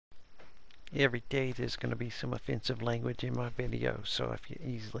Every day there's going to be some offensive language in my video, so if you're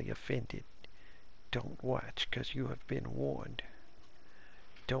easily offended, don't watch, because you have been warned.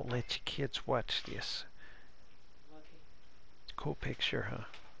 Don't let your kids watch this. Cool picture, huh?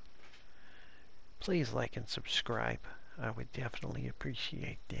 Please like and subscribe. I would definitely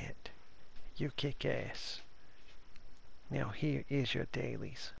appreciate that. You kick ass. Now here is your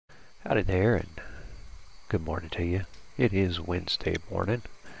dailies. Howdy there, and good morning to you. It is Wednesday morning,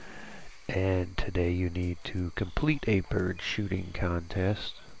 and today you need to complete a bird shooting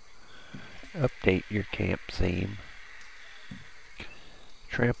contest, update your camp theme,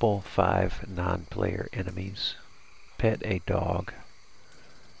 trample 5 non-player enemies, pet a dog,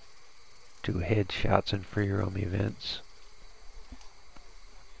 do headshots in free roam events,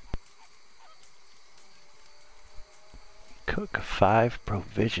 cook 5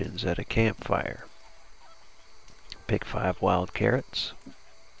 provisions at a campfire, pick 5 wild carrots,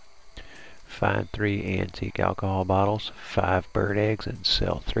 find 3 antique alcohol bottles, 5 bird eggs, and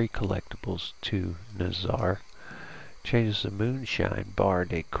sell 3 collectibles to Nazar. Change the moonshine bar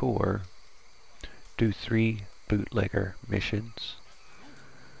decor. Do 3 bootlegger missions.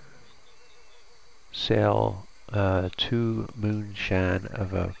 Sell 2 moonshine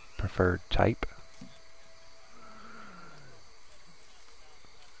of a preferred type.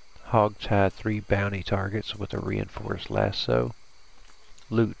 Hog tie 3 bounty targets with a reinforced lasso.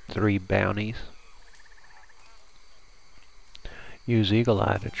 Loot 3 bounties. Use Eagle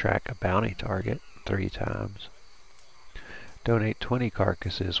Eye to track a bounty target 3 times. Donate 20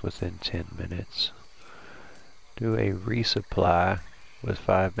 carcasses within 10 minutes. Do a resupply with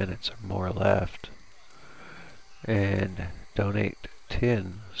 5 minutes or more left. And donate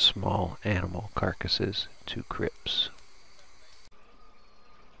 10 small animal carcasses to crypts.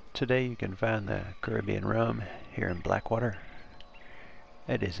 Today you can find the Carribean Rum here in Blackwater.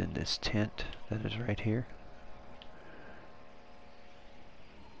 It is in this tent that is right here.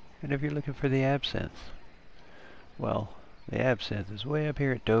 And if you're looking for the Absinthe, well, the Absinthe is way up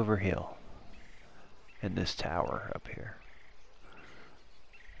here at Dover Hill, in this tower up here.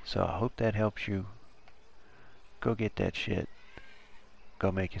 So I hope that helps you. Go get that shit.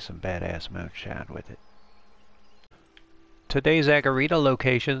 Go make you some badass moonshine with it. Today's Agarita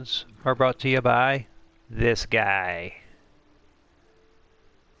locations are brought to you by this guy.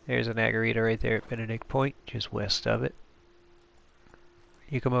 There's an Agarita right there at Benedict Point, just west of it.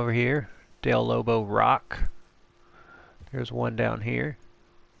 You come over here, Del Lobo Rock. There's one down here.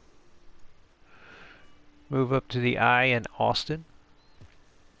 Move up to the Eye in Austin.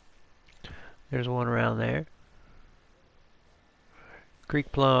 There's one around there.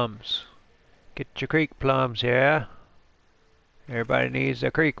 Creek plums. Get your creek plums, yeah? Everybody needs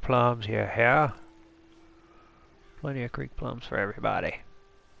the creek plums, yeah? Plenty of creek plums for everybody.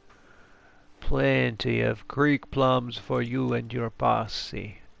 Plenty of creek plums for you and your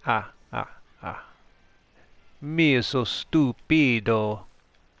posse. Me so stupido.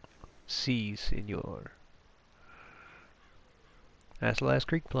 Si, senor. That's the last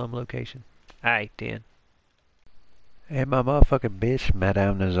creek plum location. Aight then. And my motherfucking bitch,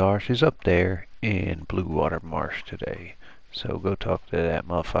 Madame Nazar, she's up there in Blue Water Marsh today. So go talk to that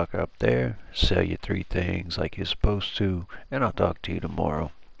motherfucker up there, sell you 3 things like you're supposed to, and I'll talk to you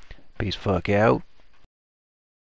tomorrow. Peace fuck out.